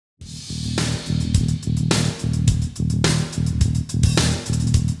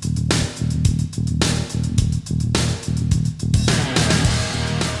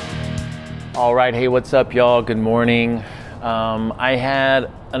All right, hey, what's up, y'all? Good morning. I had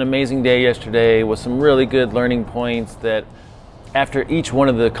an amazing day yesterday with some really good learning points that after each one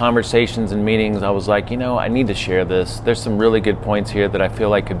of the conversations and meetings, I was like, I need to share this. There's some really good points here that I feel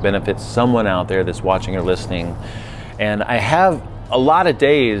like could benefit someone out there that's watching or listening. And I have a lot of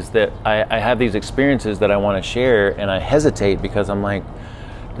days that I have these experiences that I want to share, and I hesitate because I'm like,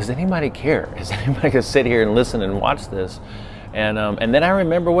 does anybody care? Is anybody going to sit here and listen and watch this? And then I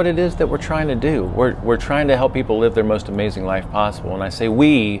remember what it is that we're trying to do. We're trying to help people live their most amazing life possible. And I say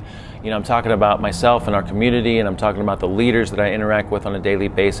we, I'm talking about myself and our community, and I'm talking about the leaders that I interact with on a daily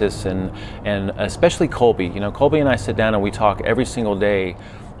basis, and especially Colby. Colby and I sit down and we talk every single day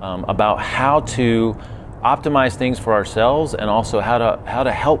about how to optimize things for ourselves, and also how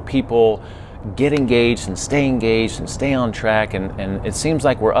to help people get engaged and stay on track. And it seems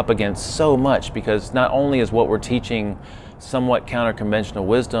like we're up against so much, because not only is what we're teaching somewhat counter-conventional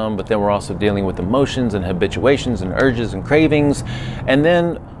wisdom, but then we're also dealing with emotions and habituations and urges and cravings, and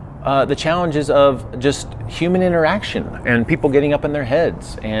then the challenges of just human interaction and people getting up in their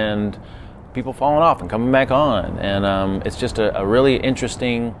heads and people falling off and coming back on. And it's just a really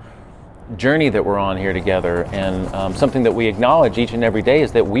interesting journey that we're on here together, and something that we acknowledge each and every day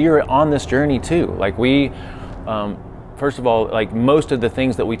is that we are on this journey too. Like first of all, like most of the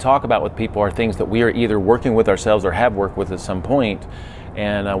things that we talk about with people are things that we are either working with ourselves or have worked with at some point,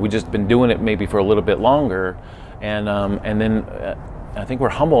 and we just been doing it maybe for a little bit longer, and then I think we're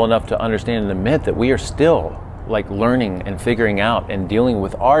humble enough to understand and admit that we are still like learning and figuring out and dealing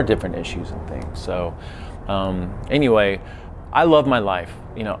with our different issues and things. So anyway, I love my life.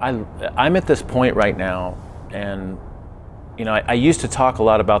 I'm at this point right now, and I used to talk a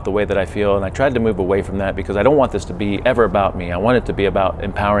lot about the way that I feel, and I tried to move away from that because I don't want this to be ever about me. I want it to be about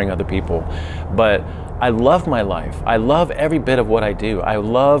empowering other people. But I love my life. I love every bit of what I do. I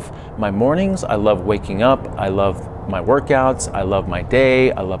love my mornings. I love waking up. I love my workouts. I love my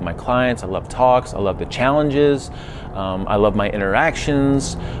day. I love my clients. I love talks. I love the challenges. I love my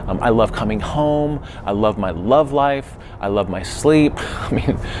interactions. I love coming home. I love my love life. I love my sleep.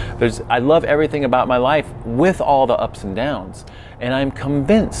 I love everything about my life with all the ups and downs. And I'm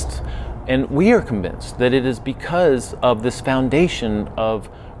convinced, and we are convinced, that it is because of this foundation of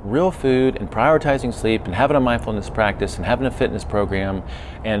real food and prioritizing sleep and having a mindfulness practice and having a fitness program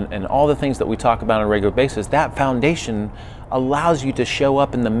and all the things that we talk about on a regular basis. That foundation allows you to show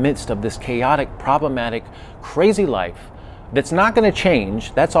up in the midst of this chaotic, problematic, crazy life that's not going to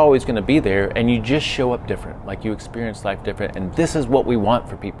change. That's always going to be there, and you just show up different, like you experience life different. And this is what we want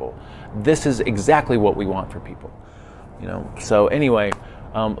for people. This is exactly what we want for people. So anyway,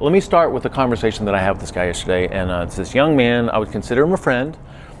 let me start with the conversation that I had with this guy yesterday, and it's this young man. I would consider him a friend.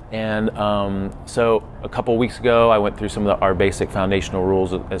 And so a couple weeks ago, I went through some of our basic foundational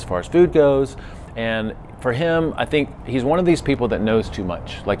rules as far as food goes. And for him, I think he's one of these people that knows too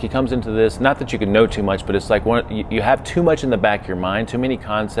much. Like, he comes into this, not that you can know too much, but it's like you have too much in the back of your mind, too many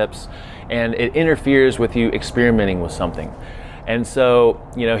concepts, and it interferes with you experimenting with something. And so,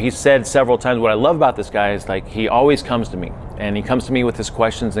 he said several times, what I love about this guy is, like, he always comes to me, and he comes to me with his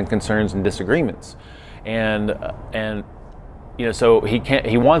questions and concerns and disagreements. And so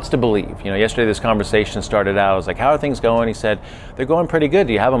he wants to believe. Yesterday this conversation started out, I was like, how are things going? He said, they're going pretty good.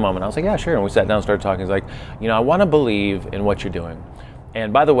 Do you have a moment? I was like, yeah, sure. And we sat down and started talking. He's like, I want to believe in what you're doing.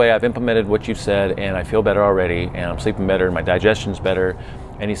 And by the way, I've implemented what you've said, and I feel better already, and I'm sleeping better, and my digestion's better.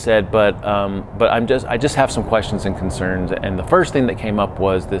 And he said, but I just have some questions and concerns. And the first thing that came up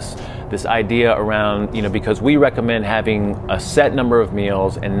was this idea around, because we recommend having a set number of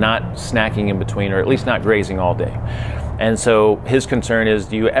meals and not snacking in between, or at least not grazing all day. And so his concern is,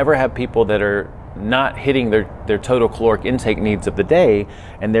 do you ever have people that are not hitting their total caloric intake needs of the day,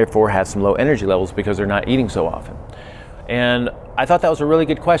 and therefore have some low energy levels because they're not eating so often? And I thought that was a really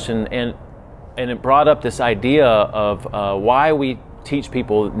good question, and it brought up this idea of why we teach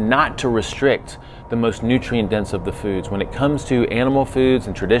people not to restrict the most nutrient dense of the foods. When it comes to animal foods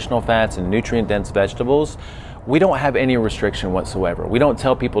and traditional fats and nutrient dense vegetables, we don't have any restriction whatsoever. We don't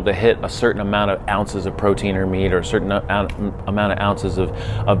tell people to hit a certain amount of ounces of protein or meat, or a certain amount of ounces of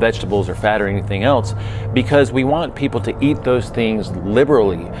vegetables or fat or anything else, because we want people to eat those things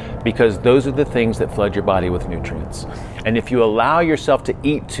liberally, because those are the things that flood your body with nutrients. And if you allow yourself to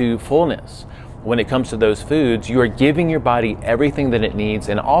eat to fullness when it comes to those foods, you are giving your body everything that it needs,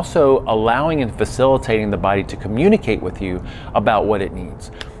 and also allowing and facilitating the body to communicate with you about what it needs.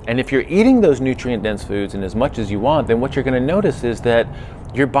 And if you're eating those nutrient-dense foods and as much as you want, then what you're going to notice is that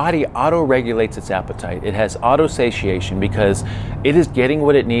your body auto-regulates its appetite. It has auto-satiation because it is getting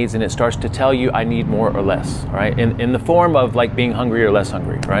what it needs, and it starts to tell you, I need more or less, right? In the form of like being hungry or less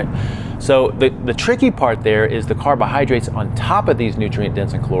hungry, right? So the tricky part there is the carbohydrates on top of these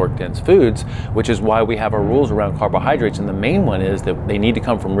nutrient-dense and caloric-dense foods, which is why we have our rules around carbohydrates. And the main one is that they need to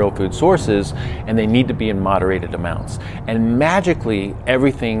come from real food sources, and they need to be in moderated amounts. And magically,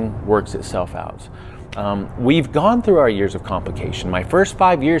 everything works itself out. We've gone through our years of complication. My first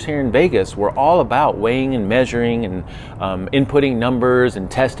 5 years here in Vegas were all about weighing and measuring and inputting numbers and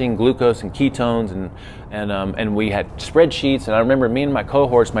testing glucose and ketones, and we had spreadsheets. And I remember me and my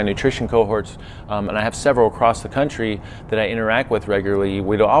cohorts, my nutrition cohorts, and I have several across the country that I interact with regularly,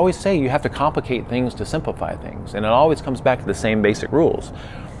 we'd always say you have to complicate things to simplify things, and it always comes back to the same basic rules.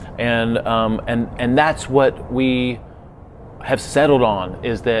 And that's what we have settled on,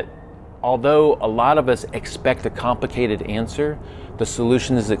 is that although a lot of us expect a complicated answer, the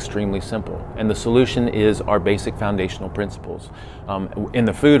solution is extremely simple. And the solution is our basic foundational principles. In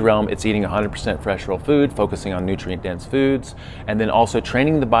the food realm, it's eating 100% fresh real food, focusing on nutrient-dense foods, and then also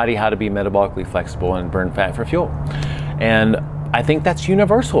training the body how to be metabolically flexible and burn fat for fuel. And I think that's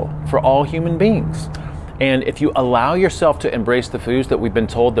universal for all human beings. And if you allow yourself to embrace the foods that we've been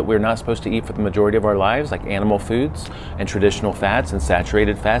told that we're not supposed to eat for the majority of our lives, like animal foods and traditional fats and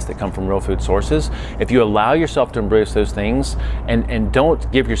saturated fats that come from real food sources, if you allow yourself to embrace those things and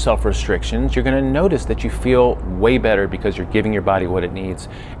don't give yourself restrictions, you're going to notice that you feel way better because you're giving your body what it needs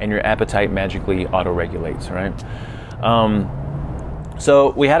and your appetite magically auto-regulates, right?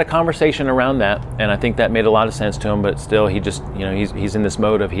 So we had a conversation around that, and I think that made a lot of sense to him, but still he just, he's in this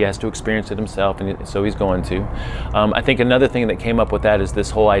mode of he has to experience it himself, and so he's going to. I think another thing that came up with that is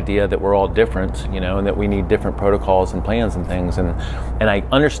this whole idea that we're all different, and that we need different protocols and plans and things. And I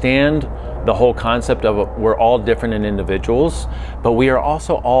understand the whole concept of we're all different in individuals, but we are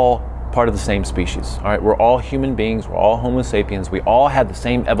also all part of the same species. All right, we're all human beings, we're all Homo sapiens, we all have the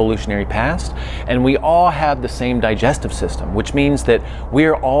same evolutionary past, and we all have the same digestive system, which means that we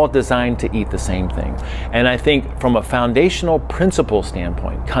are all designed to eat the same thing. And I think from a foundational principle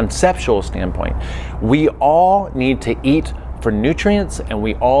standpoint, conceptual standpoint, we all need to eat for nutrients, and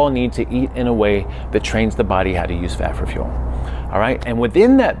we all need to eat in a way that trains the body how to use fat for fuel. All right, and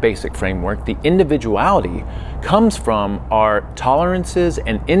within that basic framework, the individuality comes from our tolerances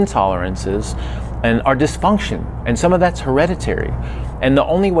and intolerances and our dysfunction, and some of that's hereditary. And the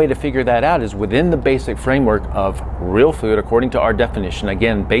only way to figure that out is within the basic framework of real food, according to our definition,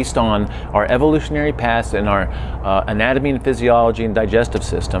 again, based on our evolutionary past and our anatomy and physiology and digestive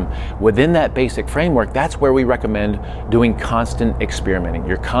system. Within that basic framework, that's where we recommend doing constant experimenting.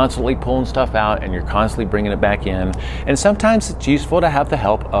 You're constantly pulling stuff out and you're constantly bringing it back in. And sometimes it's useful to have the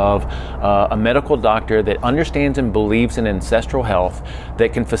help of a medical doctor that understands and believes in ancestral health,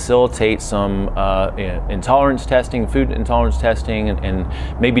 that can facilitate some intolerance testing, food intolerance testing, and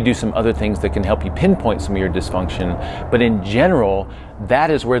maybe do some other things that can help you pinpoint some of your dysfunction. But in general, that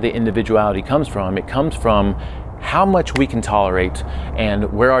is where the individuality comes from. It comes from how much we can tolerate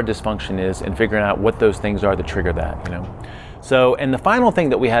and where our dysfunction is, and figuring out what those things are that trigger that, So, and the final thing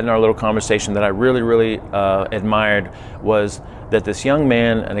that we had in our little conversation that I really admired was that this young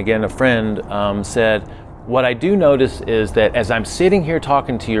man, and again a friend, said, what I do notice is that as I'm sitting here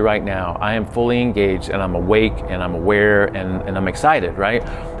talking to you right now, I am fully engaged and I'm awake and I'm aware and I'm excited, right?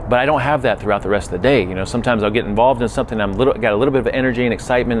 But I don't have that throughout the rest of the day. Sometimes I'll get involved in something, got a little bit of energy and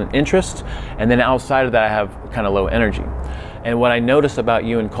excitement and interest, and then outside of that I have kind of low energy. And what I notice about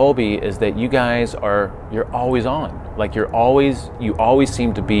you and Colby is that you guys you're always on. Like you always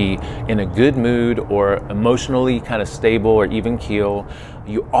seem to be in a good mood or emotionally kind of stable or even keel.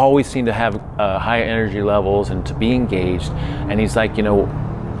 You always seem to have high energy levels and to be engaged. And he's like,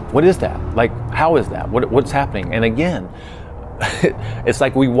 what is that? Like, how is that? What's happening? And again, it's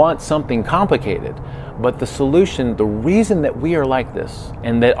like we want something complicated, but the solution, the reason that we are like this,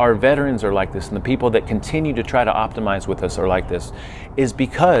 and that our veterans are like this, and the people that continue to try to optimize with us are like this, is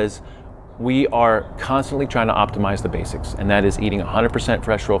because we are constantly trying to optimize the basics, and that is eating 100%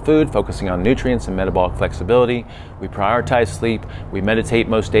 fresh real food, focusing on nutrients and metabolic flexibility. We prioritize sleep, we meditate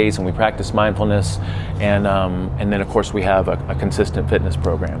most days, and we practice mindfulness, and then of course we have a consistent fitness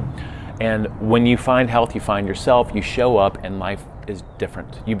program. And when you find health, you find yourself, you show up, and life is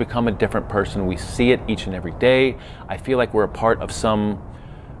different. You become a different person. We see it each and every day. I feel like we're a part of some,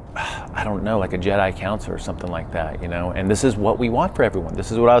 I don't know, like a Jedi Council or something like that, and this is what we want for everyone.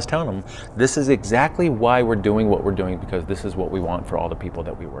 This is what I was telling them. This is exactly why we're doing what we're doing, because this is what we want for all the people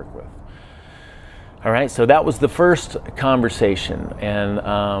that we work with. All right, so that was the first conversation, and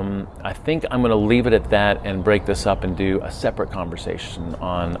I think I'm going to leave it at that and break this up and do a separate conversation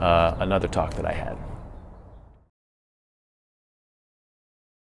on another talk that I had.